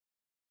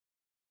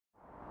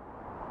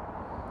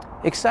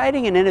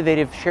Exciting and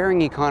innovative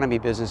sharing economy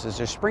businesses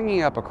are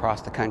springing up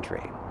across the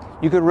country.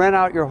 You could rent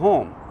out your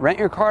home, rent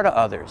your car to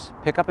others,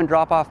 pick up and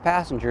drop off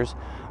passengers,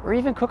 or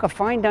even cook a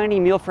fine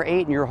dining meal for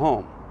 8 in your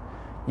home.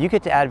 You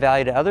get to add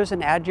value to others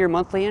and add to your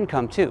monthly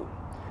income too.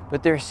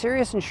 But there are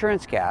serious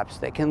insurance gaps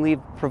that can leave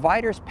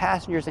providers,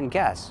 passengers, and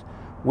guests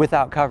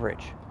without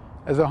coverage.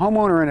 As a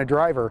homeowner and a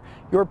driver,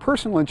 your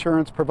personal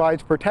insurance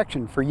provides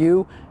protection for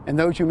you and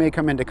those you may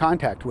come into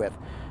contact with.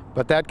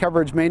 But that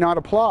coverage may not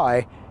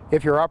apply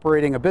if you're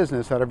operating a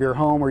business out of your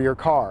home or your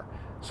car.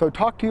 So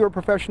talk to your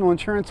professional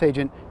insurance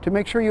agent to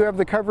make sure you have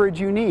the coverage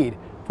you need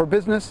for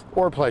business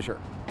or pleasure.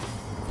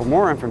 For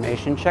more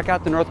information, check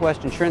out the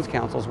Northwest Insurance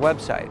Council's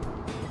website.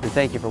 And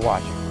thank you for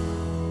watching.